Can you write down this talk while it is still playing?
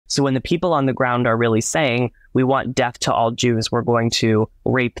So when the people on the ground are really saying, we want death to all Jews, we're going to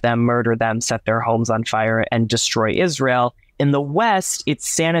rape them, murder them, set their homes on fire, and destroy Israel, in the West,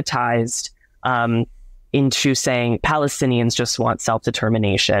 it's sanitized into saying Palestinians just want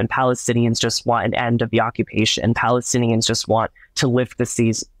self-determination. Palestinians just want an end of the occupation. Palestinians just want to lift the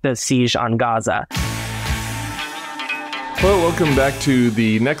siege on Gaza. Hello, welcome back to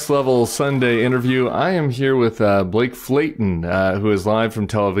the Next Level Sunday interview. I am here with Blake Flayton, who is live from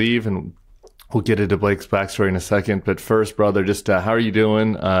Tel Aviv, and we'll get into Blake's backstory in a second. But first, brother, just how are you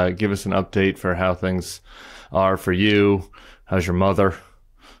doing? Give us an update for how things are for you. How's your mother,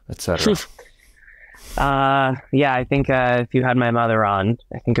 etc.? Yeah, I think if you had my mother on,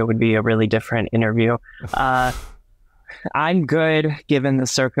 I think it would be a really different interview. I'm good given the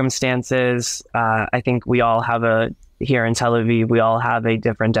circumstances. I think we all have here in Tel Aviv, we all have a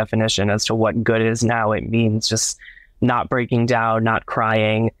different definition as to what good is now. It means just not breaking down, not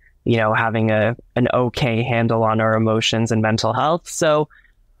crying, having an okay handle on our emotions and mental health. So,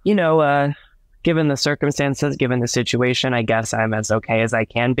 given the circumstances, given the situation, I guess I'm as okay as I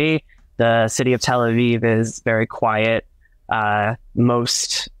can be. The city of Tel Aviv is very quiet.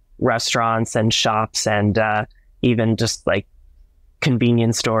 Most restaurants and shops and even just like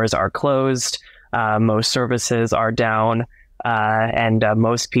convenience stores are closed. Most services are down, and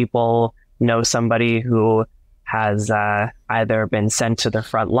most people know somebody who has either been sent to the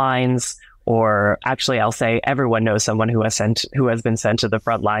front lines, or actually I'll say everyone knows someone who has been sent to the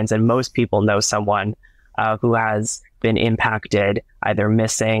front lines, and most people know someone who has been impacted, either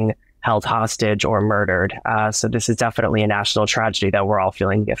missing, held hostage, or murdered. So this is definitely a national tragedy that we're all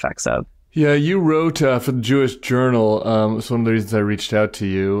feeling the effects of. Yeah, you wrote for the Jewish Journal. It's one of the reasons I reached out to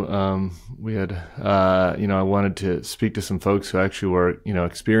you. We had, I wanted to speak to some folks who actually were,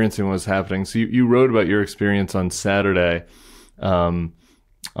 experiencing what was happening. So you wrote about your experience on Saturday, on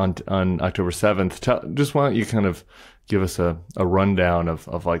October 7th. Just why don't you kind of give us a rundown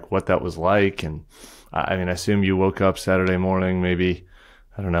of like what that was like? And I assume you woke up Saturday morning, maybe,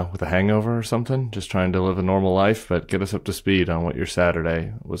 I don't know, with a hangover or something, just trying to live a normal life, but get us up to speed on what your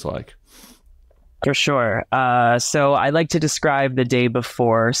Saturday was like. For sure. So I like to describe the day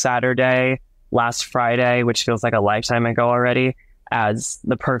before Saturday, last Friday, which feels like a lifetime ago already, as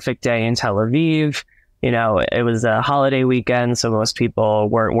the perfect day in Tel Aviv. It was a holiday weekend, so most people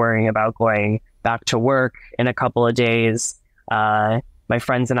weren't worrying about going back to work in a couple of days. My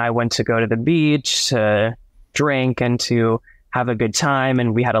friends and I went to go to the beach to drink and to have a good time,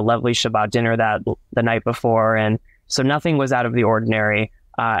 and we had a lovely Shabbat dinner the night before, and so nothing was out of the ordinary.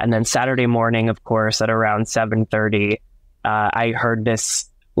 And then Saturday morning, of course, at around 7:30, I heard this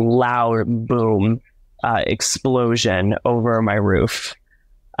loud boom, explosion over my roof.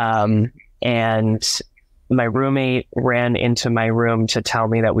 And my roommate ran into my room to tell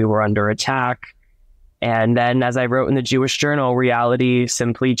me that we were under attack. And then, as I wrote in the Jewish Journal, reality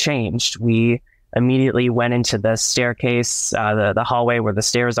simply changed. We immediately went into the staircase, the hallway where the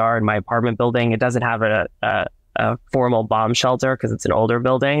stairs are in my apartment building. It doesn't have a formal bomb shelter because it's an older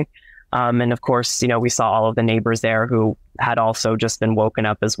building. And of course, we saw all of the neighbors there who had also just been woken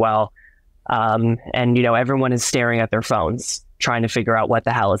up as well. And everyone is staring at their phones, trying to figure out what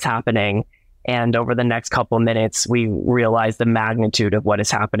the hell is happening. And over the next couple of minutes, we realized the magnitude of what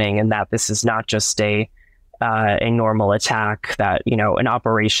is happening, and that this is not just a normal attack, that, an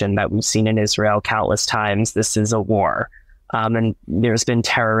operation that we've seen in Israel countless times. This is a war. And there's been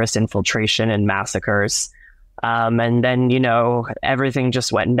terrorist infiltration and massacres. And then, everything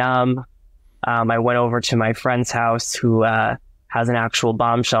just went numb. I went over to my friend's house who has an actual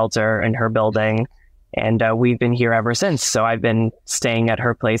bomb shelter in her building. And we've been here ever since. So I've been staying at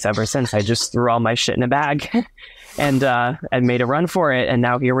her place ever since. I just threw all my shit in a bag and made a run for it. And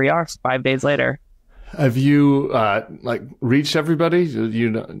now here we are 5 days later. Have you reached everybody?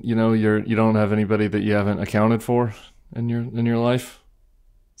 You don't have anybody that you haven't accounted for in your life?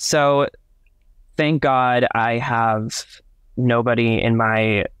 So thank God I have nobody in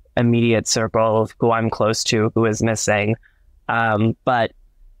my immediate circle who I'm close to who is missing. But,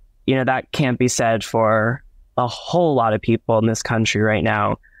 that can't be said for a whole lot of people in this country right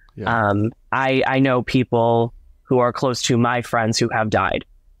now. Yeah. I know people who are close to my friends who have died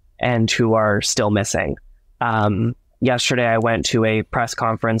and who are still missing. Yesterday, I went to a press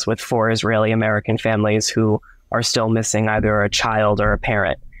conference with 4 Israeli American families who are still missing either a child or a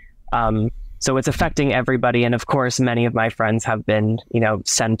parent. So it's affecting everybody. And of course, many of my friends have been,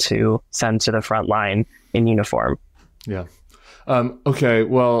 sent to the front line in uniform. Yeah. Okay.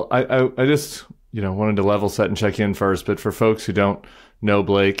 Well, I just, wanted to level set and check in first, but for folks who don't know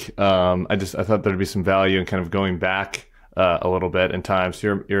Blake, I thought there'd be some value in kind of going back a little bit in time.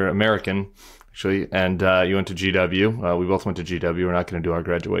 So you're American, actually, and you went to GW. We both went to GW. We're not going to do our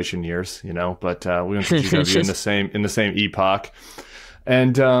graduation years, but we went to GW in the same epoch.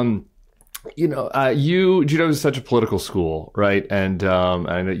 And GW is such a political school, right? And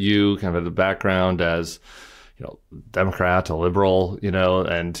I know you kind of have the background as Democrat, a liberal,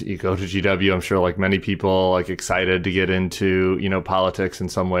 and you go to GW, I'm sure like many people, like excited to get into, politics in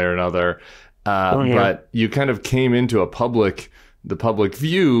some way or another. But you kind of came into the public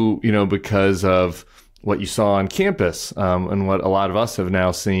view, because of what you saw on campus, and what a lot of us have now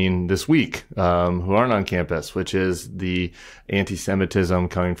seen this week, who aren't on campus, which is the anti-Semitism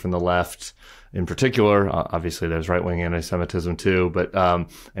coming from the left. In particular, obviously there's right-wing anti-Semitism too, but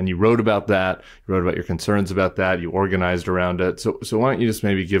and you wrote about that, you wrote about your concerns about that, you organized around it. So why don't you just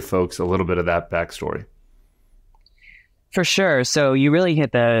maybe give folks a little bit of that backstory? For sure. So you really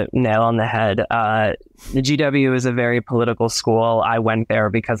hit the nail on the head. The GW is a very political school. I went there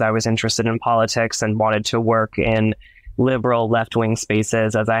because I was interested in politics and wanted to work in liberal left-wing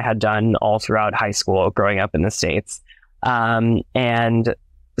spaces, as I had done all throughout high school growing up in the States. And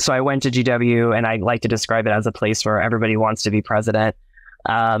so I went to GW, and I like to describe it as a place where everybody wants to be president.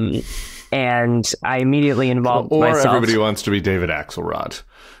 And I immediately involved myself. Or everybody wants to be David Axelrod.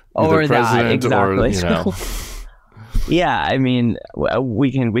 Or president, that, exactly. Yeah, I mean,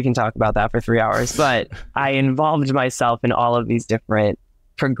 we can talk about that for 3 hours, but I involved myself in all of these different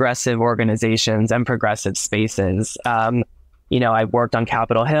progressive organizations and progressive spaces. I worked on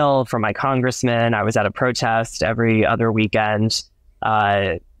Capitol Hill for my congressman. I was at a protest every other weekend,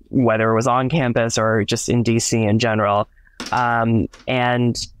 whether it was on campus or just in DC in general.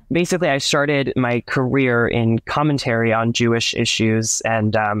 And basically, I started my career in commentary on Jewish issues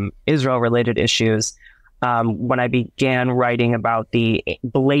and Israel-related issues when I began writing about the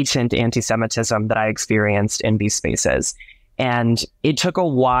blatant anti-Semitism that I experienced in these spaces. And it took a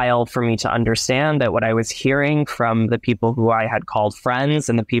while for me to understand that what I was hearing from the people who I had called friends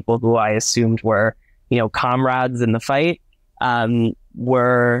and the people who I assumed were, comrades in the fight,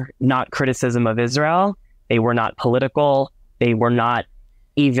 were not criticism of Israel. They were not political. They were not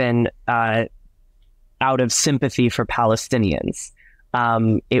even out of sympathy for Palestinians.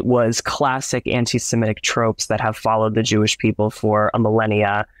 It was classic anti-Semitic tropes that have followed the Jewish people for a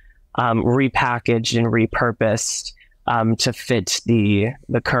millennia, repackaged and repurposed to fit the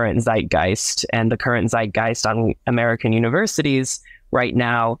current zeitgeist. And the current zeitgeist on American universities right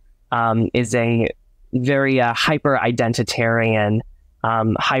now is a very hyper-identitarian,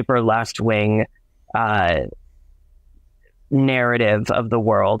 hyper-left-wing narrative of the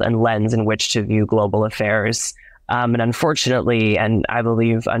world and lens in which to view global affairs. And unfortunately, and I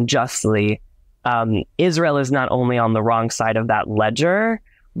believe unjustly, Israel is not only on the wrong side of that ledger,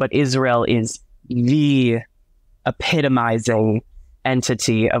 but Israel is the epitomizing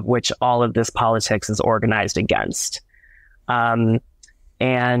entity of which all of this politics is organized against. And,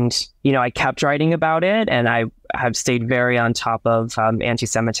 I kept writing about it, and I have stayed very on top of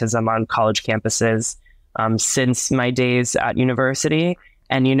anti-Semitism on college campuses since my days at university.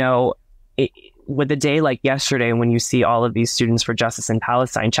 And, with a day like yesterday, when you see all of these Students for Justice in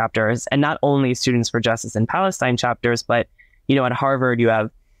Palestine chapters, and not only Students for Justice in Palestine chapters, but, at Harvard, you have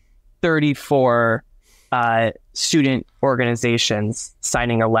 34 student organizations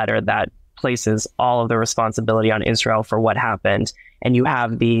signing a letter that places all of the responsibility on Israel for what happened. And you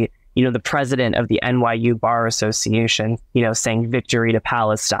have the president of the NYU Bar Association, saying victory to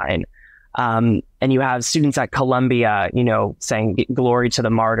Palestine. And you have students at Columbia, saying glory to the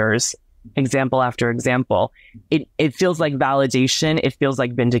martyrs. Example after example. It feels like validation, it feels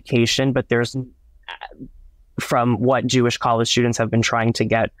like vindication, but there's, from what Jewish college students have been trying to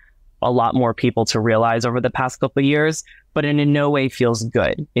get a lot more people to realize over the past couple of years, but in no way feels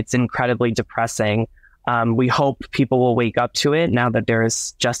good. It's incredibly depressing. We hope people will wake up to it now that there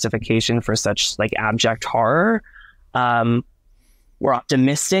is justification for such abject horror. We're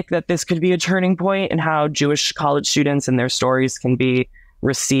optimistic that this could be a turning point in how Jewish college students and their stories can be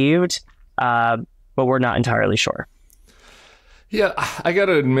received, but we're not entirely sure. Yeah, I got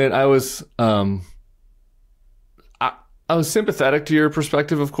to admit, I was sympathetic to your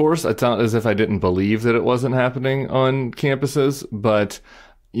perspective, of course. It's not as if I didn't believe that it wasn't happening on campuses, but,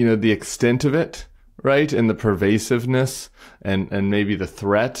 the extent of it, right, and the pervasiveness and maybe the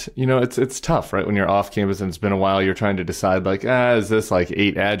threat, it's tough, right? When you're off campus and it's been a while, you're trying to decide is this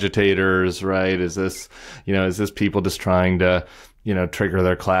 8 agitators, right? Is this people just trying to, trigger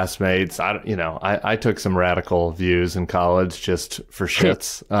their classmates? I took some radical views in college just for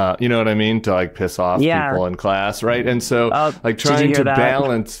shits, you know what I mean? To piss off people in class, right? And so trying to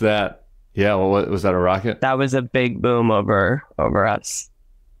balance that Yeah, well, was that a rocket? That was a big boom over us.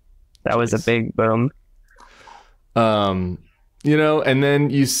 That was a big boom. And then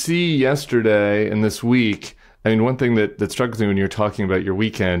you see yesterday and this week, I mean, one thing that struck me when you're talking about your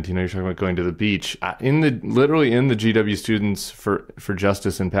weekend, you're talking about going to the beach, literally in the GW Students for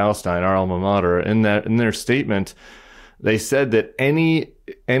Justice in Palestine, our alma mater, in their statement, they said that any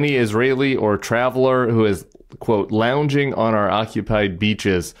Israeli or traveler who is, quote, lounging on our occupied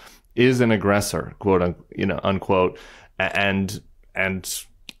beaches is an aggressor, quote, unquote, and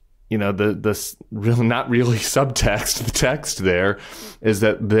the really not really subtext, the text there is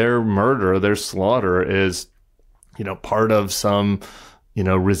that their murder, their slaughter is, part of some,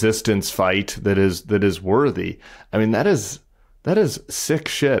 resistance fight that is worthy. I mean, that is sick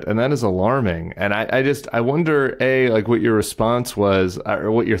shit, and that is alarming. And I wonder, like, what your response was,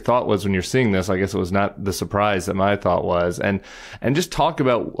 or what your thought was when you're seeing this. I guess it was not the surprise that my thought was, and just talk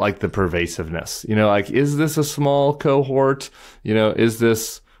about, like, the pervasiveness. Like, is this a small cohort? Is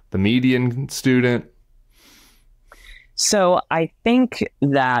this the median student? So I think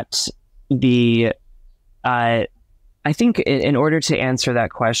that I think in order to answer that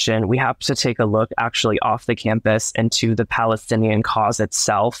question, we have to take a look actually off the campus and to the Palestinian cause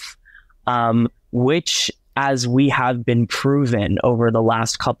itself, which, as we have been proven over the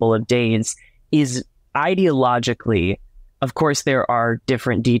last couple of days, is ideologically, of course, there are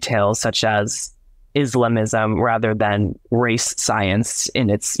different details such as Islamism rather than race science in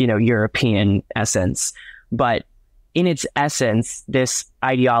its, European essence. But in its essence, this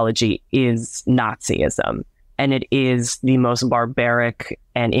ideology is Nazism. And it is the most barbaric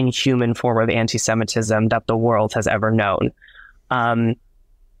and inhuman form of anti-Semitism that the world has ever known. And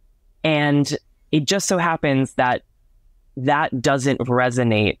it just so happens that doesn't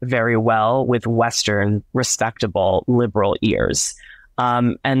resonate very well with Western, respectable, liberal ears.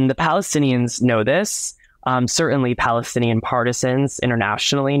 And the Palestinians know this. Certainly Palestinian partisans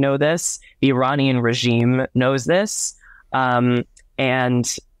internationally know this. The Iranian regime knows this.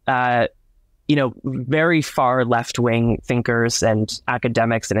 Very far left-wing thinkers and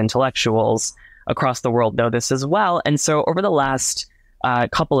academics and intellectuals across the world know this as well. And so over the last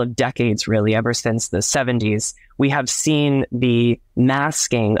couple of decades, really, ever since the 70s, we have seen the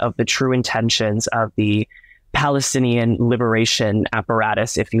masking of the true intentions of the Palestinian liberation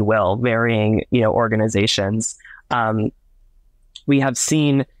apparatus, if you will, varying, organizations. We have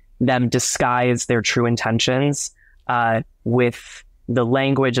seen them disguise their true intentions with the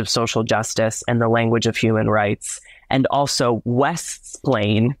language of social justice and the language of human rights, and also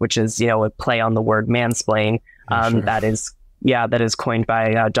Westsplain, which is, a play on the word mansplain. Sure. That is coined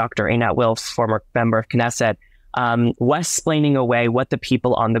by Dr. Einat Wilfs, former member of Knesset. Westsplaining away what the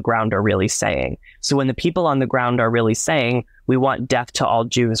people on the ground are really saying. So when the people on the ground are really saying, we want death to all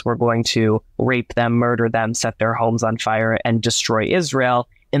Jews, we're going to rape them, murder them, set their homes on fire, and destroy Israel,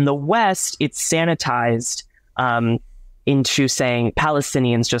 in the West, it's sanitized into saying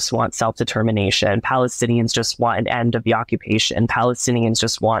Palestinians just want self-determination. Palestinians just want an end of the occupation. Palestinians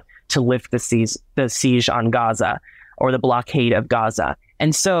just want to lift the siege on Gaza or the blockade of Gaza.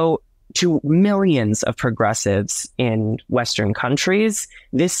 And so to millions of progressives in Western countries,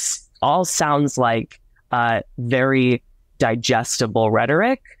 this all sounds like very digestible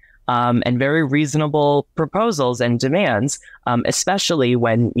rhetoric and very reasonable proposals and demands, especially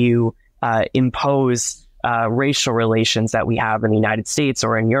when you impose racial relations that we have in the United States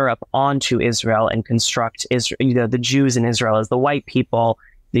or in Europe onto Israel and construct the Jews in Israel as the white people,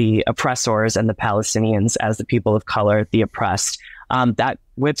 the oppressors, and the Palestinians as the people of color, the oppressed. That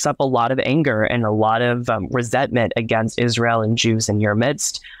whips up a lot of anger and a lot of resentment against Israel and Jews in your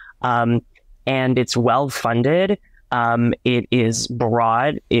midst. And it's well funded. It is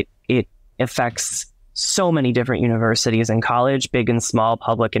broad. It affects so many different universities and college, big and small,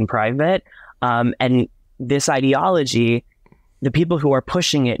 public and private. And this ideology, the people who are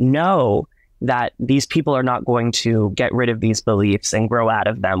pushing it know that these people are not going to get rid of these beliefs and grow out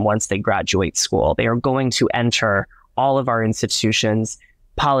of them once they graduate school. They are going to enter all of our institutions,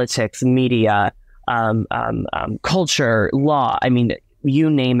 politics, media, culture, law, you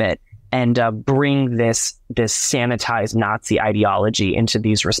name it, and bring this sanitized Nazi ideology into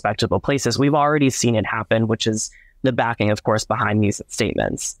these respectable places. We've already seen it happen, which is the backing, of course, behind these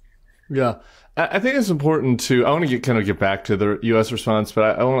statements. Yeah. I think it's important I want to get back to the U.S. response,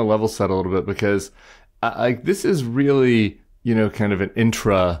 but I want to level set a little bit because this is really, kind of an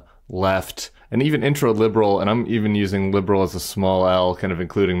intra-left and even intra-liberal, and I'm even using liberal as a small L, kind of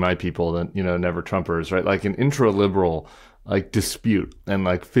including my people, that, never Trumpers, right? Like an intra-liberal, dispute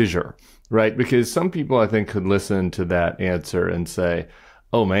and fissure, right? Because some people, I think, could listen to that answer and say,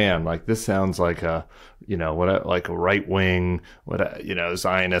 oh man, like this sounds like a, like a right wing,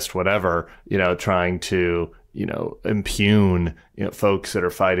 Zionist, whatever, trying to, impugn, folks that are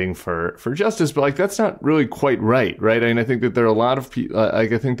fighting for justice. But like, that's not really quite right. Right. I think that there are a lot of people, I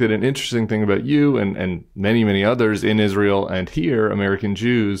think that an interesting thing about you and many, many others in Israel and here, American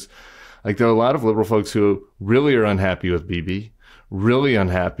Jews, like there are a lot of liberal folks who really are unhappy with Bibi, really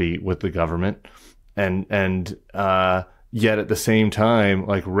unhappy with the government, and yet at the same time,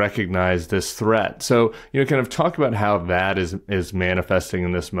 like recognize this threat. So, kind of talk about how that is manifesting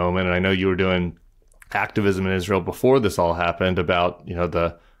in this moment. And I know you were doing activism in Israel before this all happened about,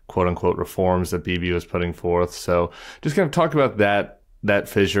 the quote unquote reforms that Bibi was putting forth. So just kind of talk about that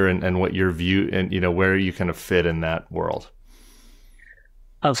fissure and what your view and, where you kind of fit in that world.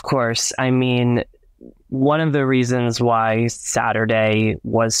 Of course. I mean, one of the reasons why Saturday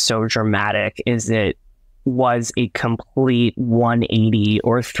was so dramatic is it was a complete 180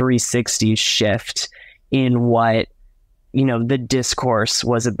 or 360 shift in what, the discourse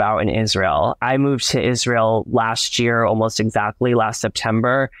was about in Israel. I moved to Israel last year, almost exactly last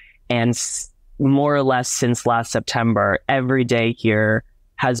September. And more or less since last September, every day here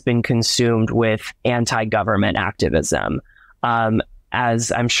has been consumed with anti-government activism.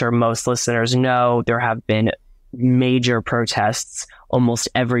 As I'm sure most listeners know, there have been major protests almost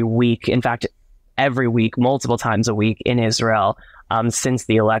every week. In fact, every week, multiple times a week in Israel since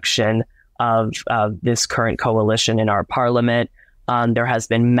the election of this current coalition in our parliament. There has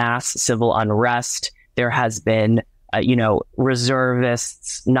been mass civil unrest. There has been,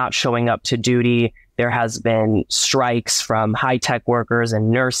 reservists not showing up to duty. There has been strikes from high-tech workers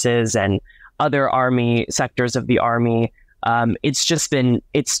and nurses and other army sectors of the army. It's just been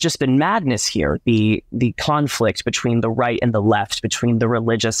madness here. The conflict between the right and the left, between the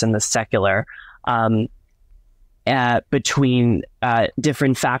religious and the secular, between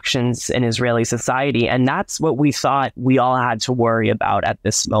different factions in Israeli society. And that's what we thought we all had to worry about at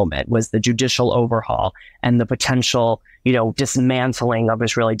this moment, was the judicial overhaul and the potential, dismantling of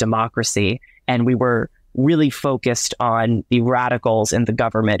Israeli democracy. And we were really focused on the radicals in the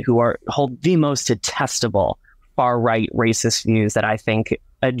government who hold the most detestable far-right racist views that I think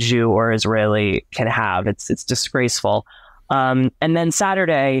a Jew or Israeli can have. It's disgraceful. And then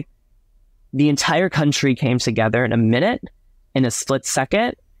Saturday, the entire country came together in a minute, in a split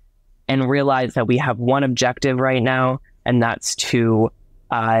second, and realized that we have one objective right now, and that's to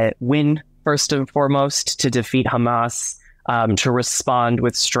win, first and foremost, to defeat Hamas, to respond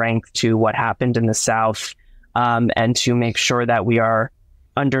with strength to what happened in the South, and to make sure that we are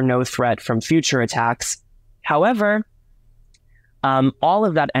under no threat from future attacks. However, all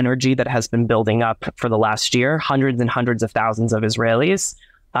of that energy that has been building up for the last year, hundreds and hundreds of thousands of Israelis,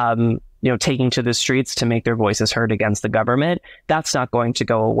 taking to the streets to make their voices heard against the government, that's not going to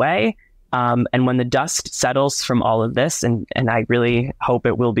go away. And when the dust settles from all of this, and I really hope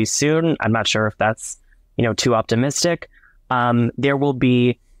it will be soon, I'm not sure if that's, too optimistic, there will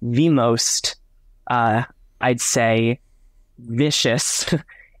be the most, I'd say, vicious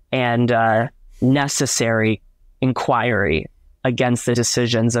and necessary inquiry against the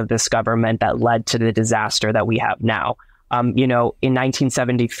decisions of this government that led to the disaster that we have now. In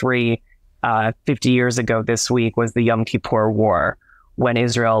 1973, 50 years ago this week, was the Yom Kippur War, when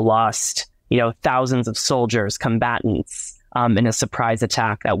Israel lost, thousands of soldiers, combatants, in a surprise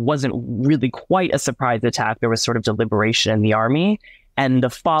attack that wasn't really quite a surprise attack. There was sort of deliberation in the army, and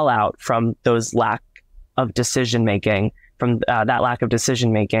the fallout from those lack of decision making,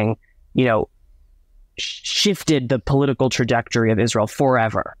 shifted the political trajectory of Israel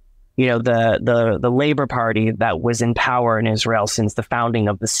forever. The Labor Party that was in power in Israel since the founding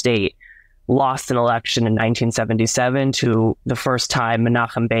of the state lost an election in 1977 to the first time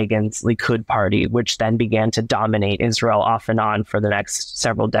Menachem Begin's Likud party, which then began to dominate Israel off and on for the next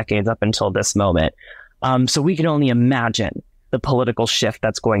several decades up until this moment. So we can only imagine the political shift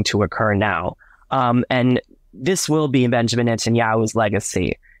that's going to occur now. And this will be Benjamin Netanyahu's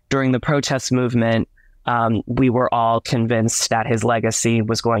legacy. During the protest movement, we were all convinced that his legacy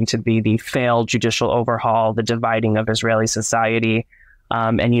was going to be the failed judicial overhaul, the dividing of Israeli society,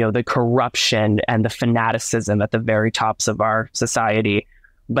 and the corruption and the fanaticism at the very tops of our society.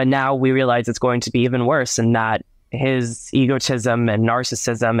 But now we realize it's going to be even worse, and that his egotism and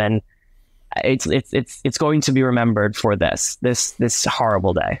narcissism, and it's going to be remembered for this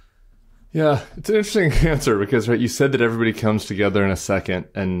horrible day. Yeah, it's an interesting answer because, right, you said that everybody comes together in a second,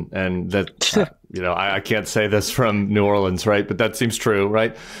 and that I can't say this from New Orleans, right? But that seems true,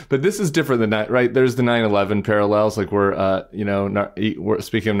 right? But this is different than that, right? There's the 9/11 parallels, like we're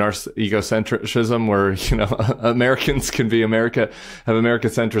speaking of egocentrism, where, Americans can be America, have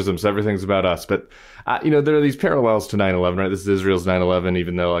Americacentrism, so everything's about us. But, there are these parallels to 9/11, right? This is Israel's 9/11,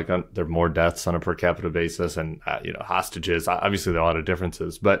 even though there are more deaths on a per capita basis and, hostages. Obviously, there are a lot of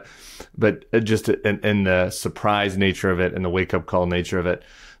differences, but just in the surprise nature of it and the wake up call nature of it.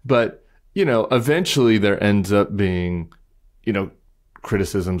 But, eventually there ends up being,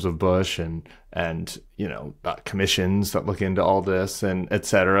 criticisms of Bush and commissions that look into all this and et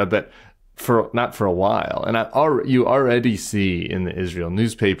cetera, but not for a while. And you already see in the Israel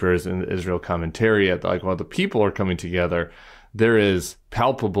newspapers and the Israel commentariat, like, while the people are coming together, there is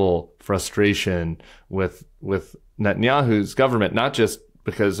palpable frustration with Netanyahu's government, not just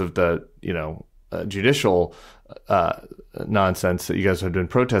because of the, judicial nonsense that you guys have been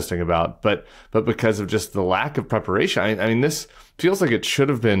protesting about, but because of just the lack of preparation. I mean, this feels like it should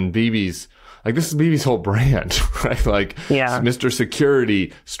have been Bibi's, like, this is Bibi's whole brand, right? Like, Mr.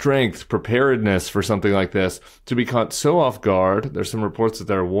 Security, strength, preparedness for something like this, to be caught so off guard. There's some reports that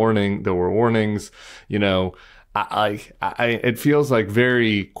there were warnings, it feels like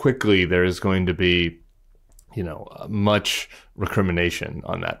very quickly there is going to be, much recrimination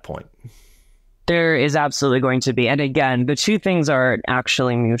on that point. There is absolutely going to be. And again, the two things are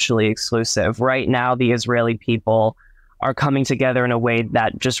actually mutually exclusive. Right now, the Israeli people are coming together in a way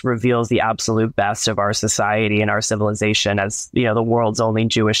that just reveals the absolute best of our society and our civilization as, the world's only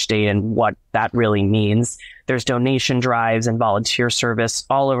Jewish state and what that really means. There's donation drives and volunteer service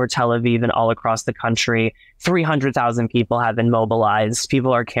all over Tel Aviv and all across the country. 300,000 people have been mobilized.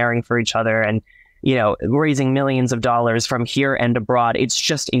 People are caring for each other and, raising millions of dollars from here and abroad. It's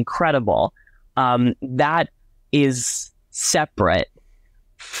just incredible. That is separate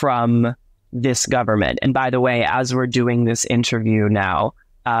from this government. And by the way, as we're doing this interview now,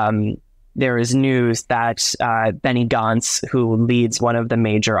 there is news that Benny Gantz, who leads one of the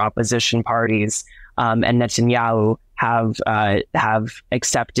major opposition parties, and Netanyahu have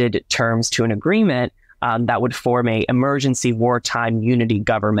accepted terms to an agreement that would form a emergency wartime unity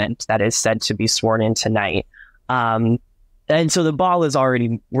government that is said to be sworn in tonight. And so the ball is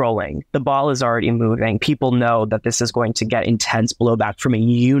already rolling. The ball is already moving. People know that this is going to get intense blowback from a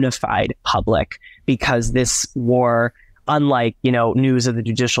unified public, because this war, unlike, news of the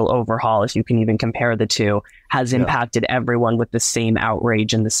judicial overhaul, if you can even compare the two, has impacted everyone with the same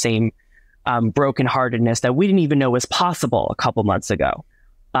outrage and the same brokenheartedness that we didn't even know was possible a couple months ago.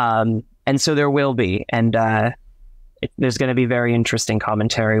 And so there will be. And there's going to be very interesting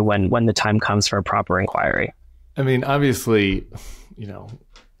commentary when the time comes for a proper inquiry. I mean, obviously,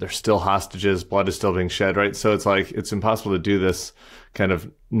 there's still hostages, blood is still being shed, right? So it's like, it's impossible to do this kind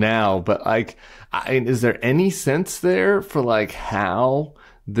of now, but is there any sense there for how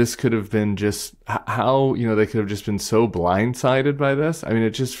this could have been how, they could have just been so blindsided by this? I mean, it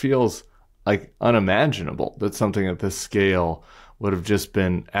just feels like unimaginable that something at this scale would have just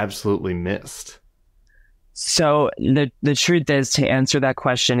been absolutely missed. So the truth is, to answer that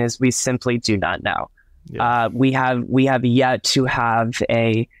question, is we simply do not know. Yeah. We have yet to have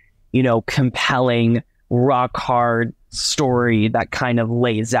a, compelling, rock hard story that kind of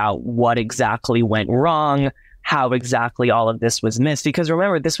lays out what exactly went wrong, how exactly all of this was missed. Because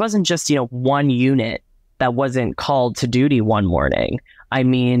remember, this wasn't just, one unit that wasn't called to duty one morning. I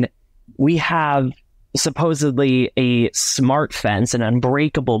mean, we have supposedly a smart fence, an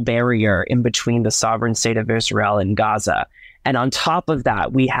unbreakable barrier in between the sovereign state of Israel and Gaza. And on top of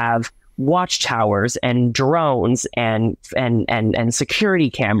that, we have watchtowers and drones and security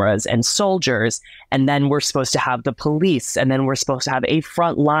cameras and soldiers, and then we're supposed to have the police, and then we're supposed to have a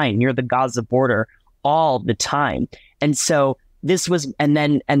front line near the Gaza border all the time. And so this was, and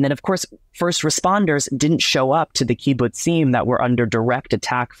then of course, first responders didn't show up to the kibbutzim that were under direct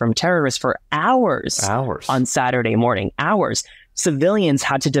attack from terrorists for hours on Saturday morning. Hours. Civilians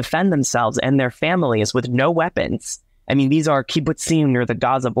had to defend themselves and their families with no weapons. I mean, these are kibbutzim near the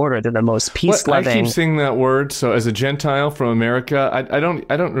Gaza border. They're the most peace-loving. I keep saying that word. So, as a Gentile from America, I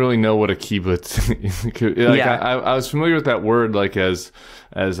don't really know what a kibbutz. I was familiar with that word,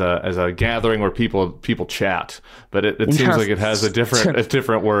 as a gathering where people chat, but it seems like it has a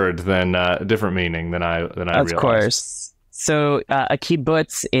different word than a different meaning than I realized. Of course. So, a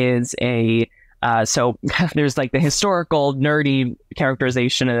kibbutz is a. So there's the historical nerdy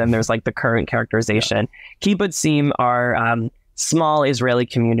characterization, and then there's the current characterization. Yeah. Kibbutzim are small Israeli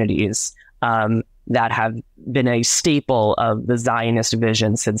communities that have been a staple of the Zionist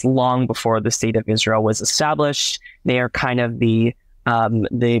vision since long before the state of Israel was established. They are kind of the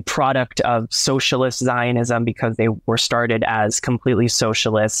the product of socialist Zionism, because they were started as completely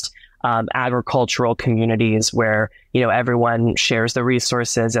socialist agricultural communities where, everyone shares the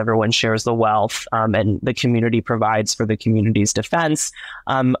resources, everyone shares the wealth, and the community provides for the community's defense.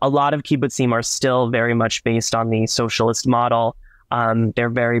 A lot of kibbutzim are still very much based on the socialist model. They're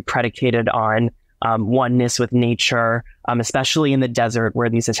very predicated on oneness with nature, especially in the desert where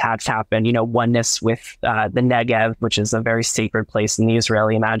these attacks happen, oneness with the Negev, which is a very sacred place in the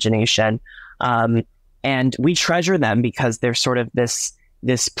Israeli imagination. And we treasure them because they're sort of this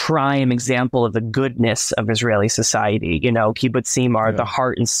prime example of the goodness of Israeli society. Kibbutzim are the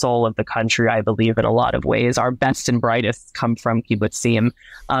heart and soul of the country, I believe, in a lot of ways. Our best and brightest come from kibbutzim.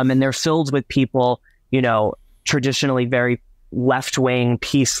 And they're filled with people, traditionally very left-wing,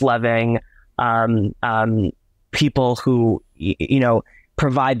 peace-loving, people who,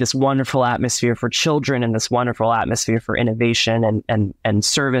 provide this wonderful atmosphere for children and this wonderful atmosphere for innovation and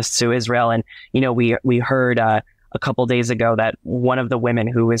service to Israel. And, we heard a couple days ago that one of the women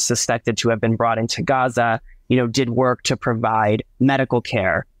who is suspected to have been brought into Gaza, did work to provide medical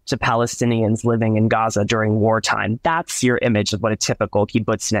care to Palestinians living in Gaza during wartime. That's your image of what a typical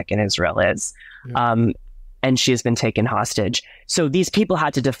kibbutznik in Israel is. Yeah. And she has been taken hostage. So these people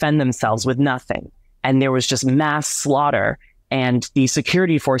had to defend themselves with nothing. And there was just mass slaughter, and the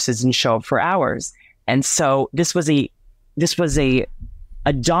security forces didn't show up for hours. And so this was a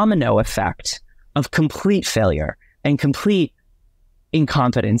domino effect of complete failure and complete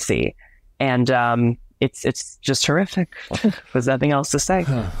incompetency. And it's just horrific. There's nothing else to say.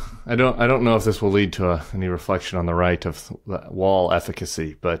 I don't know if this will lead to any reflection on the right of wall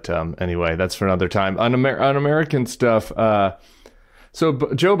efficacy, but anyway, that's for another time. On American stuff, so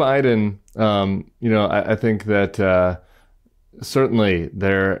Joe Biden, I think that certainly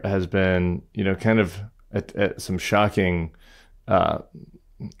there has been, kind of some shocking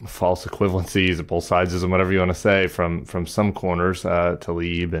false equivalencies at both sides and whatever you want to say from some corners,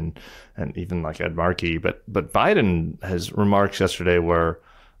 Tlaib and even like Ed Markey, but Biden, his remarks yesterday were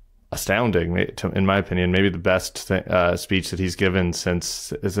astounding, in my opinion, maybe the best speech that he's given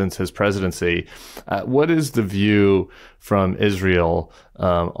since his presidency. What is the view from Israel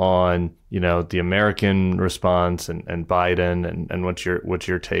on the American response and Biden, and what's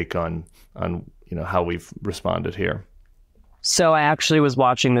your take on how we've responded here? So I actually was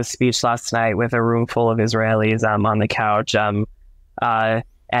watching this speech last night with a room full of Israelis on the couch, and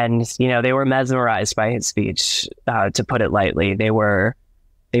they were mesmerized by his speech, to put it lightly. They were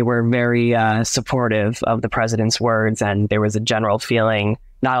very supportive of the president's words, and there was a general feeling,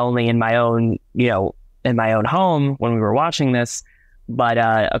 not only in my own home when we were watching this, but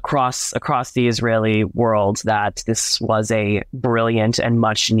across the Israeli world, that this was a brilliant and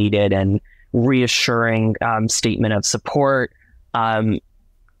much needed and reassuring statement of support.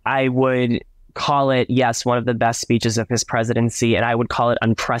 I would call it, yes, one of the best speeches of his presidency, and I would call it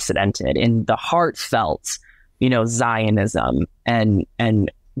unprecedented in the heartfelt, Zionism and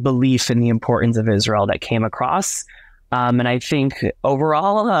belief in the importance of Israel that came across. And I think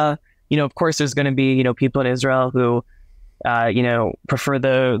overall, of course, there's going to be, people in Israel who, prefer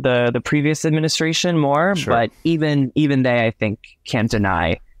the previous administration more, sure. But even they, I think, can't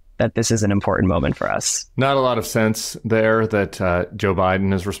deny that this is an important moment for us. Not a lot of sense there that Joe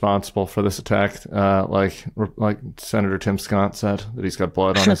Biden is responsible for this attack, like Senator Tim Scott said, that he's got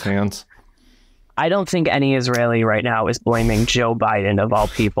blood on his hands. I don't think any Israeli right now is blaming Joe Biden, of all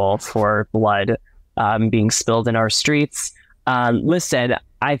people, for blood being spilled in our streets. Listen,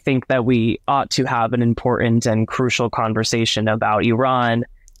 I think that we ought to have an important and crucial conversation about Iran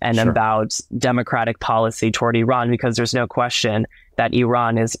and sure. about democratic policy toward Iran, because there's no question that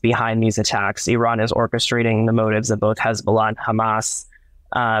Iran is behind these attacks. Iran is orchestrating the motives of both Hezbollah and Hamas.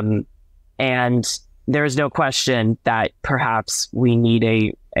 And there's no question that perhaps we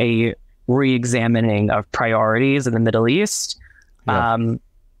need a re-examining of priorities in the Middle East. Yeah.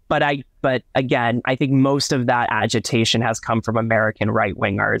 But again, I think most of that agitation has come from American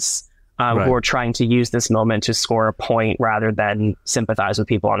right-wingers right. who are trying to use this moment to score a point rather than sympathize with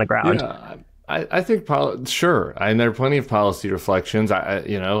people on the ground. Yeah, I think, sure. And there are plenty of policy reflections. I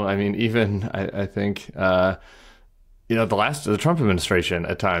think, the Trump administration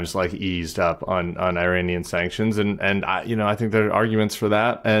at times eased up on Iranian sanctions. And I think there are arguments for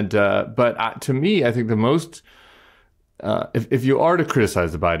that. But to me, I think the most, if you are to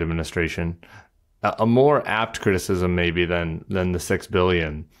criticize the Biden administration, a more apt criticism maybe than the $6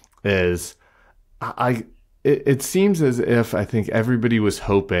 billion is, it seems as if I think everybody was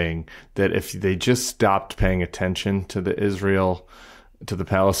hoping that if they just stopped paying attention to the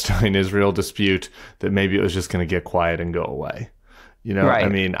Palestine-Israel dispute, that maybe it was just going to get quiet and go away. You know, Right. I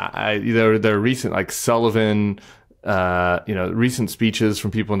mean, there are recent, like Sullivan, recent speeches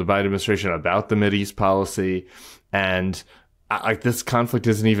from people in the Biden administration about the Mideast policy, and like this conflict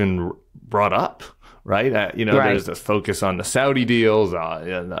isn't even brought up, right? Right. There's this focus on the Saudi deals,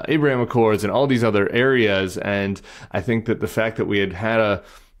 and the Abraham Accords, and all these other areas, and I think that the fact that we had a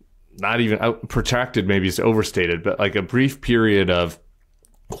not even protracted, maybe it's overstated, but like a brief period of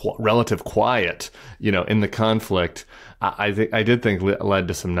relative quiet, in the conflict, I did think led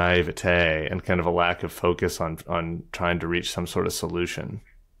to some naivete and kind of a lack of focus on trying to reach some sort of solution.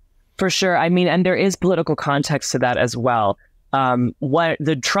 For sure. I mean, and there is political context to that as well. What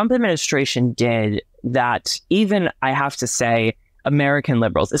the Trump administration did that even, I have to say, American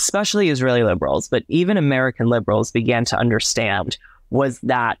liberals, especially Israeli liberals, but even American liberals began to understand was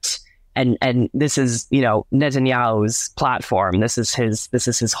that, and this is, Netanyahu's platform. This is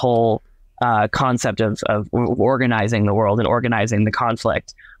his whole concept of organizing the world and organizing the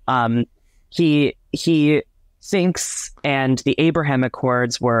conflict. He thinks, and the Abraham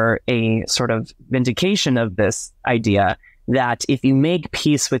Accords were a sort of vindication of this idea, that if you make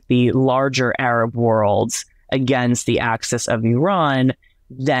peace with the larger Arab worlds against the axis of Iran,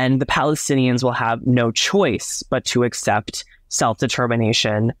 then the Palestinians will have no choice but to accept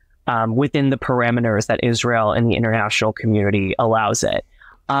self-determination within the parameters that Israel and the international community allows it.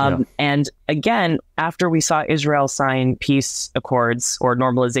 And again, after we saw Israel sign peace accords or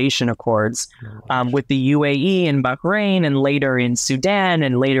normalization accords with the UAE and Bahrain, and later in Sudan,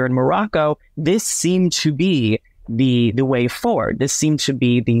 and later in Morocco, this seemed to be the way forward. This seemed to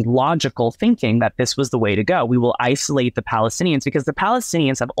be the logical thinking that this was the way to go. We will isolate the Palestinians, because the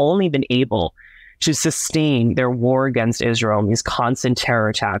Palestinians have only been able to sustain their war against Israel and these constant terror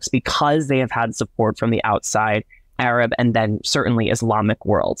attacks because they have had support from the outside Arab and then certainly Islamic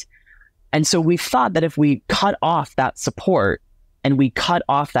world. And so we thought that if we cut off that support and we cut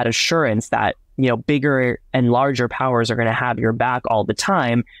off that assurance that, bigger and larger powers are going to have your back all the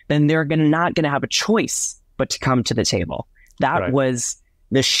time, then they're not going to have a choice but to come to the table. That was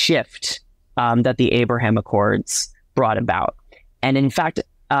the shift that the Abraham Accords brought about. And in fact,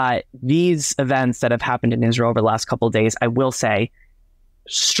 these events that have happened in Israel over the last couple of days, I will say,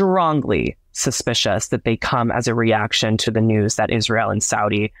 strongly suspicious that they come as a reaction to the news that Israel and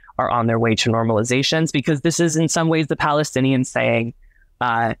Saudi are on their way to normalizations, because this is in some ways the Palestinians saying,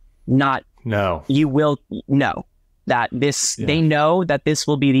 you will know that this, they know that this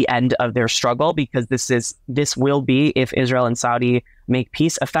will be the end of their struggle, because this will be, if Israel and Saudi make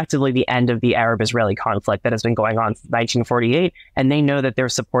peace, effectively the end of the Arab-Israeli conflict that has been going on since 1948. And they know that their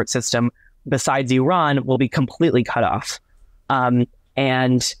support system, besides Iran, will be completely cut off.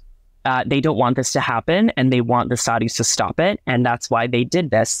 And they don't want this to happen, and they want the Saudis to stop it. And that's why they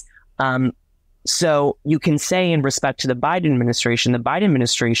did this. So you can say, in respect to the Biden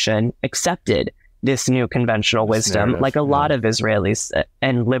administration accepted this new conventional wisdom, like a lot of Israelis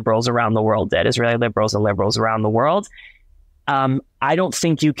and liberals around the world did, Israeli liberals and liberals around the world. I don't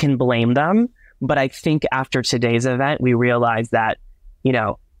think you can blame them, but I think after today's event, we realized that,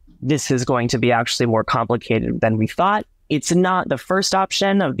 this is going to be actually more complicated than we thought. It's not the first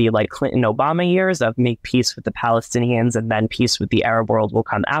option of the Clinton-Obama years of make peace with the Palestinians and then peace with the Arab world will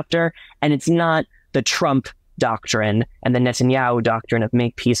come after. And it's not the Trump doctrine and the Netanyahu doctrine of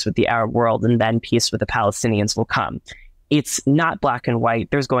make peace with the Arab world and then peace with the Palestinians will come. It's not black and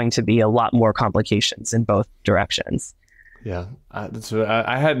white. There's going to be a lot more complications in both directions. Yeah. So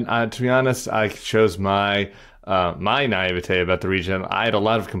I hadn't, to be honest, I chose my naivete about the region. I had a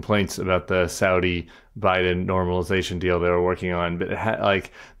lot of complaints about the Saudi Biden normalization deal they were working on, but it had,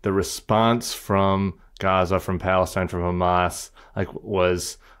 the response from Gaza, from Palestine, from Hamas,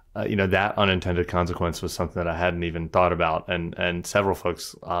 was that unintended consequence was something that I hadn't even thought about, and several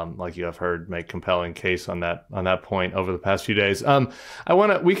folks like you have heard make compelling case on that point over the past few days.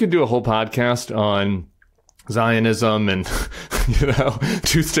 We could do a whole podcast on Zionism and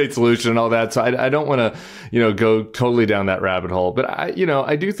two-state solution and all that. So I don't want to go totally down that rabbit hole, but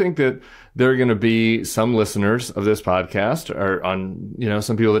I do think that there are going to be some listeners of this podcast, or on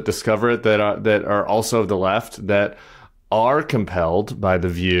some people that discover it that are also of the left, that are compelled by the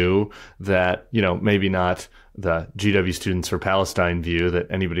view that maybe not the GW Students for Palestine view that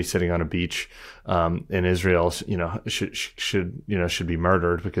anybody sitting on a beach in Israel should be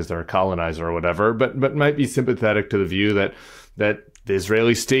murdered because they're a colonizer or whatever, but might be sympathetic to the view that the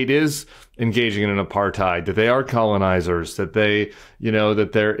Israeli state is engaging in an apartheid, that they are colonizers, that they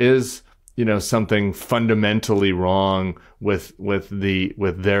that there is something fundamentally wrong with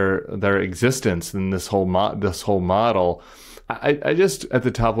their existence in this whole model. I just at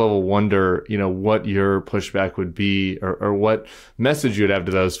the top level wonder, what your pushback would be, or what message you'd have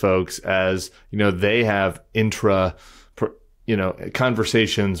to those folks as, they have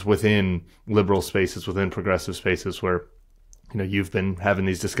conversations within liberal spaces, within progressive spaces where, you've been having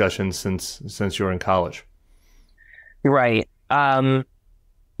these discussions since you were in college. Right.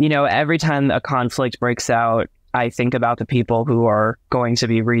 Every time a conflict breaks out, I think about the people who are going to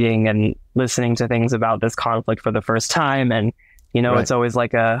be reading and listening to things about this conflict for the first time. And, right. It's always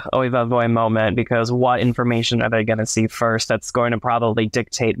like a oy vey vey moment, because what information are they going to see first? That's going to probably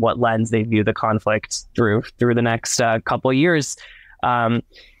dictate what lens they view the conflict through the next couple of years.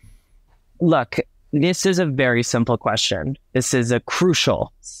 Look, this is a very simple question. This is a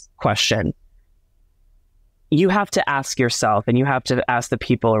crucial question. You have to ask yourself, and you have to ask the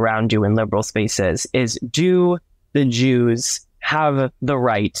people around you in liberal spaces, is do the Jews have the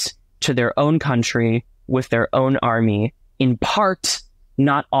right to their own country with their own army, in part,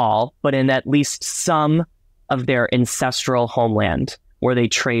 not all, but in at least some of their ancestral homeland, where they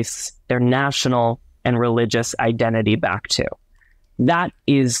trace their national and religious identity back to? That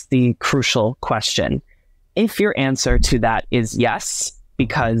is the crucial question. If your answer to that is yes,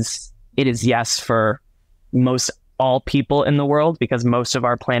 because it is yes for most all people in the world, because most of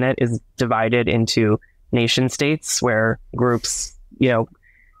our planet is divided into nation states where groups,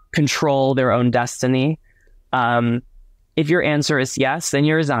 control their own destiny. If your answer is yes, then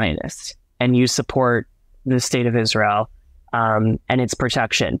you're a Zionist and you support the state of Israel and its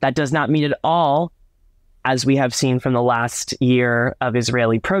protection. That does not mean at all, as we have seen from the last year of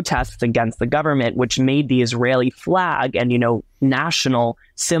Israeli protests against the government, which made the Israeli flag and, national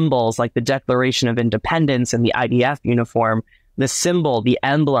symbols like the Declaration of Independence and the IDF uniform, the symbol, the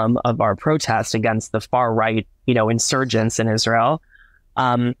emblem of our protest against the far right, insurgents in Israel.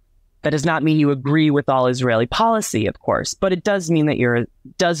 That does not mean you agree with all Israeli policy, of course, but it does mean that you're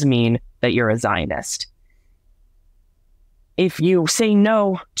a Zionist. If you say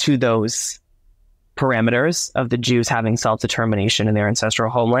no to those parameters of the Jews having self-determination in their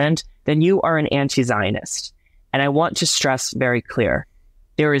ancestral homeland, then you are an anti-Zionist. And I want to stress very clear,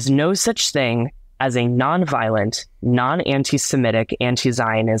 there is no such thing as a non-violent, non-anti-Semitic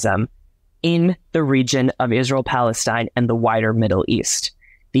anti-Zionism in the region of Israel-Palestine and the wider Middle East.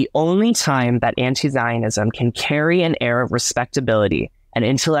 The only time that anti-Zionism can carry an air of respectability and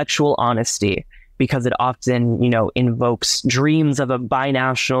intellectual honesty, because it often, invokes dreams of a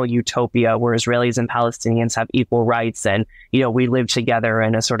binational utopia where Israelis and Palestinians have equal rights and, we live together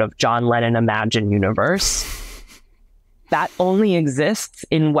in a sort of John Lennon imagined universe. That only exists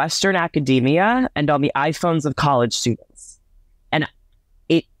in Western academia and on the iPhones of college students. And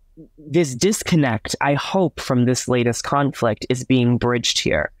this disconnect, I hope, from this latest conflict is being bridged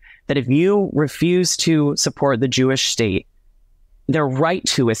here. That if you refuse to support the Jewish state, their right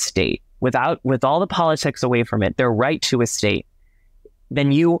to a state, with all the politics away from it, their right to a state,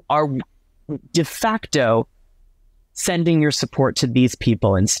 then you are de facto sending your support to these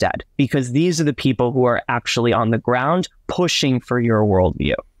people instead, because these are the people who are actually on the ground pushing for your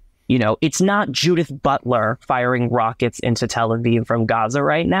worldview. It's not Judith Butler firing rockets into Tel Aviv from Gaza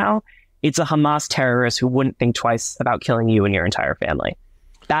right now. It's a Hamas terrorist who wouldn't think twice about killing you and your entire family.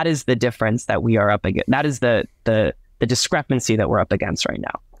 That is the difference that we are up against. That is the discrepancy that we're up against right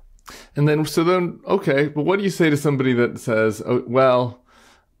now. And then, okay, but what do you say to somebody that says, oh, well,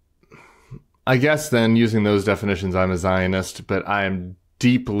 I guess then using those definitions, I'm a Zionist, but I am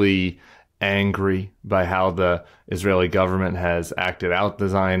deeply angry by how the Israeli government has acted out the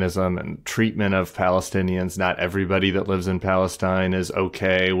Zionism and treatment of Palestinians. Not everybody that lives in Palestine is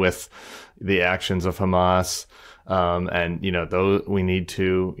okay with the actions of Hamas. And, though we need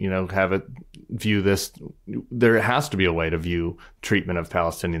to, have it view this, there has to be a way to view treatment of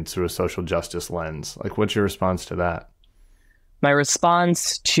Palestinians through a social justice lens. Like, what's your response to that? My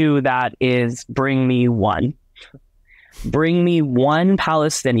response to that is bring me one. Bring me one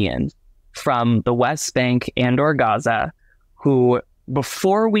Palestinian from the West Bank and or Gaza who,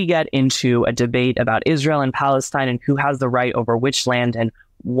 before we get into a debate about Israel and Palestine and who has the right over which land and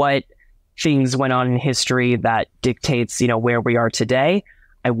what things went on in history that dictates, where we are today,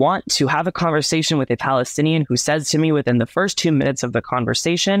 I want to have a conversation with a Palestinian who says to me within the first 2 minutes of the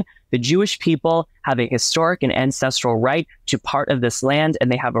conversation, the Jewish people have a historic and ancestral right to part of this land,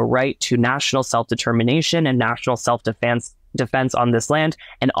 and they have a right to national self-determination and national self-defense on this land.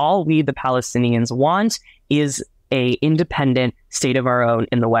 And all we, the Palestinians, want is a independent state of our own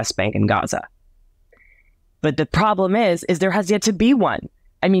in the West Bank and Gaza. But the problem is there has yet to be one.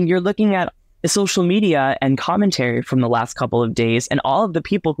 I mean, you're looking at social media and commentary from the last couple of days, and all of the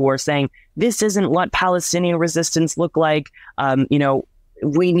people who are saying, this isn't what Palestinian resistance looked like,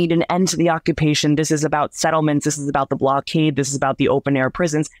 we need an end to the occupation, this is about settlements, this is about the blockade, this is about the open air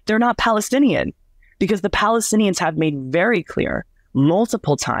prisons, they're not Palestinian. Because the Palestinians have made very clear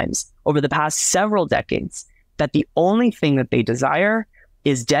multiple times over the past several decades that the only thing that they desire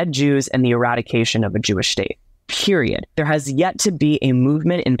is dead Jews and the eradication of a Jewish state. Period. There has yet to be a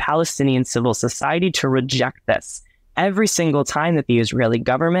movement in Palestinian civil society to reject this. Every single time that the Israeli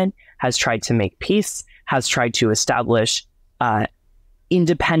government has tried to make peace, has tried to establish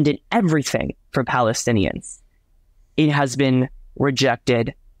independent everything for Palestinians, it has been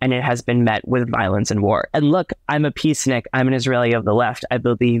rejected and it has been met with violence and war. And look, I'm a peacenik. I'm an Israeli of the left. I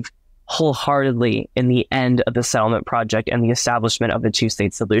believe wholeheartedly in the end of the settlement project and the establishment of the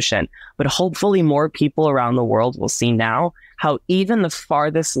two-state solution. But hopefully more people around the world will see now how even the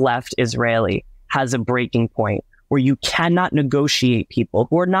farthest left Israeli has a breaking point where you cannot negotiate people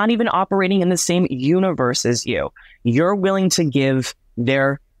who are not even operating in the same universe as you. You're willing to give,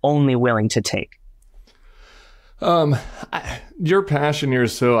 they're only willing to take. Your passion here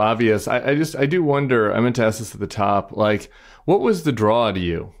is so obvious. I do wonder, I meant to ask this at the top, like, what was the draw to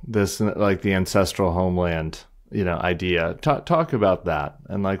you, this, like, the ancestral homeland, idea? Talk about that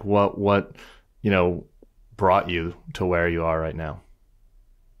and, like, what brought you to where you are right now?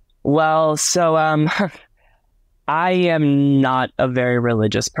 Well, so, I am not a very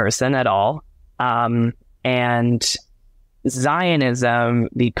religious person at all. And Zionism,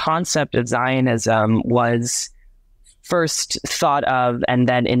 the concept of Zionism was first thought of and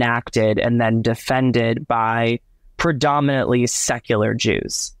then enacted and then defended by predominantly secular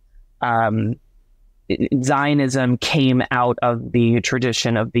Jews. Zionism came out of the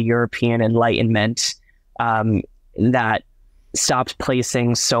tradition of the European Enlightenment that stopped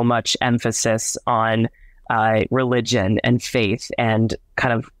placing so much emphasis on religion and faith and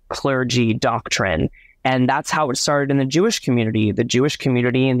kind of clergy doctrine. And that's how it started in the Jewish community. The Jewish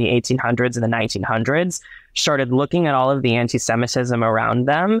community in the 1800s and the 1900s started looking at all of the anti-Semitism around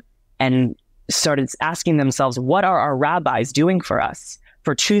them and started asking themselves, what are our rabbis doing for us?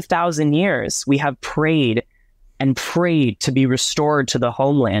 For 2,000 years, we have prayed and prayed to be restored to the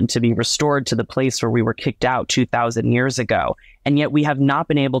homeland, to be restored to the place where we were kicked out 2,000 years ago. And yet we have not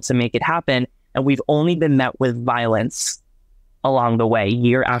been able to make it happen. And we've only been met with violence along the way,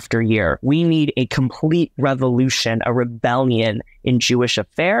 year after year. We need a complete revolution, a rebellion in Jewish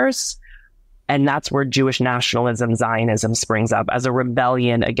affairs. And that's where Jewish nationalism, Zionism springs up as a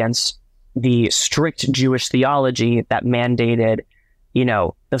rebellion against the strict Jewish theology that mandated,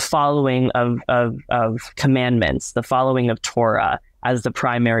 the following of commandments, the following of Torah as the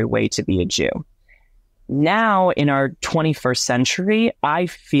primary way to be a Jew. Now, in our 21st century, I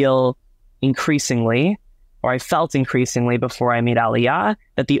felt increasingly before I made Aliyah,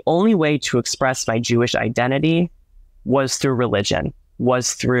 that the only way to express my Jewish identity was through religion,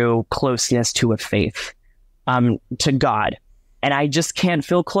 was through closeness to a faith, to God. And I just can't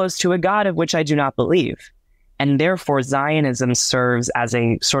feel close to a God of which I do not believe. And therefore, Zionism serves as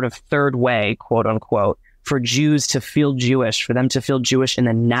a sort of third way, quote unquote, for Jews to feel Jewish, for them to feel Jewish in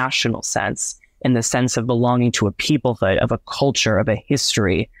the national sense, in the sense of belonging to a peoplehood, of a culture, of a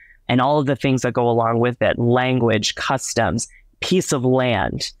history, and all of the things that go along with it, language, customs, piece of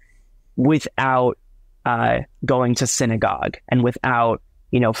land, without going to synagogue and without,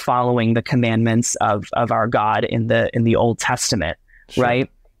 following the commandments of our God in the Old Testament, sure. Right?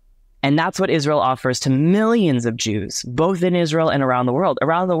 And that's what Israel offers to millions of Jews, both in Israel and around the world.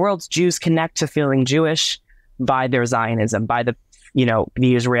 Around the world, Jews connect to feeling Jewish by their Zionism, by the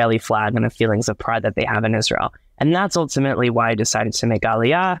Israeli flag and the feelings of pride that they have in Israel. And that's ultimately why I decided to make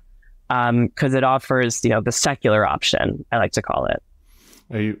Aliyah, because it offers, the secular option, I like to call it.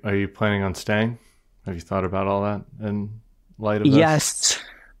 Are you planning on staying? Have you thought about all that in light of this? Yes,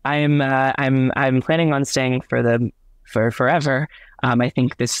 I'm planning on staying for forever. I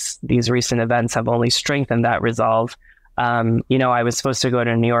think these recent events have only strengthened that resolve. I was supposed to go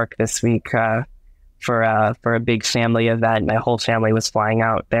to New York this week for a big family event. My whole family was flying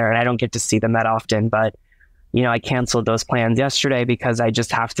out there, and I don't get to see them that often. But I canceled those plans yesterday because I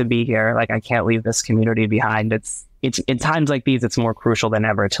just have to be here. Like, I can't leave this community behind. It's in times like these, it's more crucial than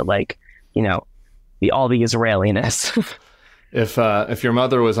ever to all the Israeliness. If your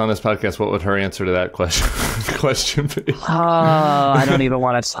mother was on this podcast, what would her answer to that question be? Oh, I don't even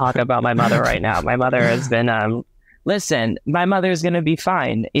want to talk about my mother right now. My mother has been, listen, my mother's going to be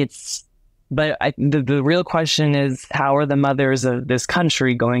fine. But the real question is, how are the mothers of this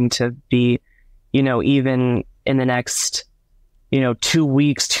country going to be, even in the next 2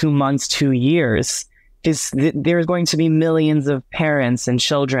 weeks, 2 months, 2 years, there's going to be millions of parents and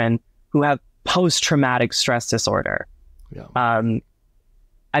children who have post-traumatic stress disorder. Yeah.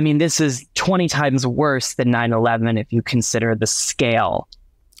 This is 20 times worse than 9/11 if you consider the scale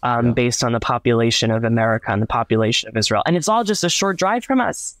based on the population of America and the population of Israel. And it's all just a short drive from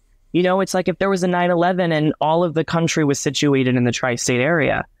us. It's like if there was a 9/11 and all of the country was situated in the tri-state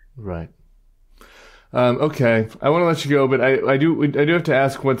area. Right. Okay. I want to let you go, but I do have to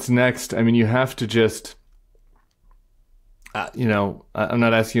ask what's next. You have to just, I'm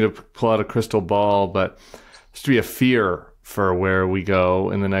not asking you to pull out a crystal ball, but there's to be a fear for where we go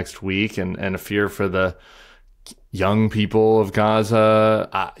in the next week, and a fear for the young people of Gaza,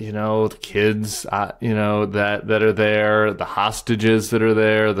 the kids, that are there, the hostages that are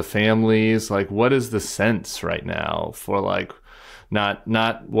there, the families. Like, what is the sense right now for, like, not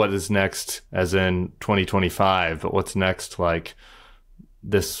what is next as in 2025, but what's next, like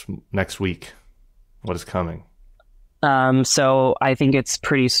this next week? What is coming? So I think it's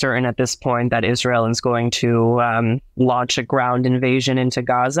pretty certain at this point that Israel is going to launch a ground invasion into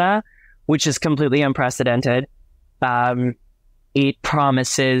Gaza, which is completely unprecedented. It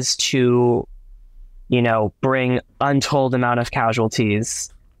promises to, bring untold amount of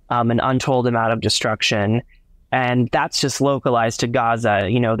casualties, an untold amount of destruction. And that's just localized to Gaza.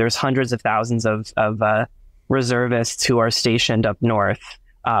 There's hundreds of thousands of reservists who are stationed up north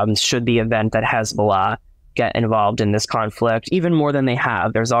should the event that Hezbollah get involved in this conflict, even more than they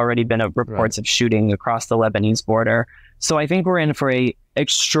have. There's already been reports of shooting across the Lebanese border. So I think we're in for a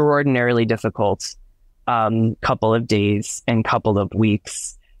extraordinarily difficult couple of days and couple of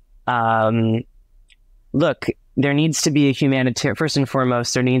weeks. Look, there needs to be a humanitarian, first and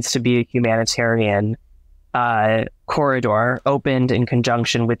foremost, there needs to be a humanitarian corridor opened in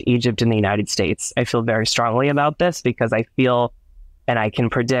conjunction with Egypt and the United States. I feel very strongly about this because I feel, and I can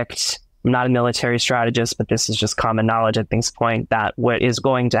predict, I'm not a military strategist, but this is just common knowledge at this point, that what is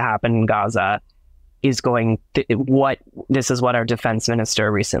going to happen in Gaza is this is what our defense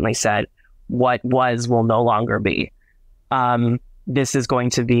minister recently said, what will no longer be. This is going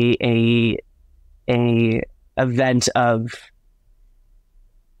to be a event of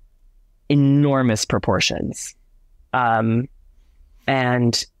enormous proportions. And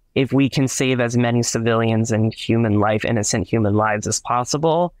if we can save as many civilians and innocent human lives as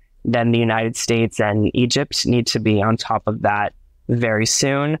possible, then the United States and Egypt need to be on top of that very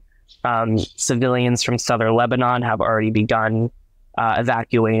soon. Civilians from southern Lebanon have already begun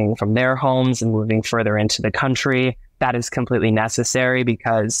evacuating from their homes and moving further into the country. That is completely necessary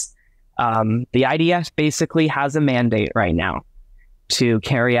because the IDF basically has a mandate right now to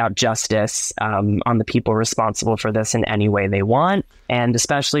carry out justice on the people responsible for this in any way they want. And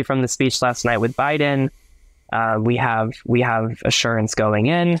especially from the speech last night with Biden, we have assurance going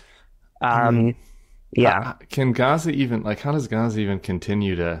in. Yeah. Can Gaza even, how does Gaza even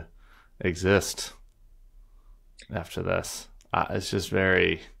continue to exist after this? It's just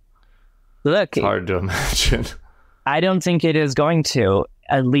it's hard to imagine. I don't think it is going to,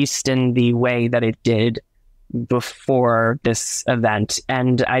 at least in the way that it did before this event.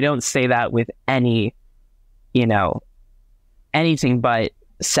 And I don't say that with anything but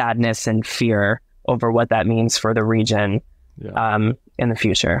sadness and fear over what that means for the region in the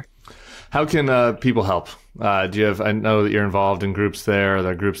future. How can people help? Do you have? I know that you're involved in groups there. Are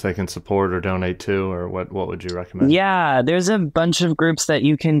there groups they can support or donate to, or what would you recommend? Yeah, there's a bunch of groups that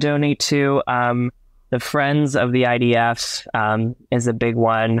you can donate to. The Friends of the IDF is a big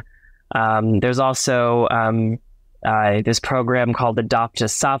one. There's also this program called Adopt a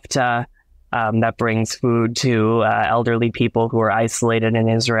Savta that brings food to elderly people who are isolated in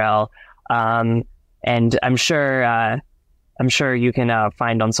Israel. And I'm sure you can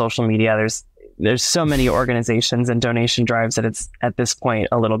find on social media. There's so many organizations and donation drives that it's at this point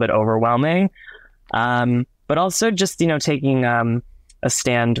a little bit overwhelming. But also just taking a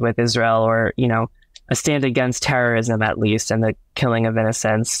stand with Israel, or a stand against terrorism at least, and the killing of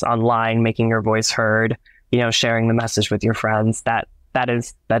innocents online, making your voice heard, sharing the message with your friends. That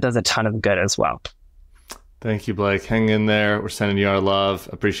does a ton of good as well. Thank you, Blake. Hang in there. We're sending you our love.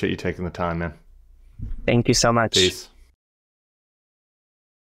 Appreciate you taking the time, man. Thank you so much. Peace.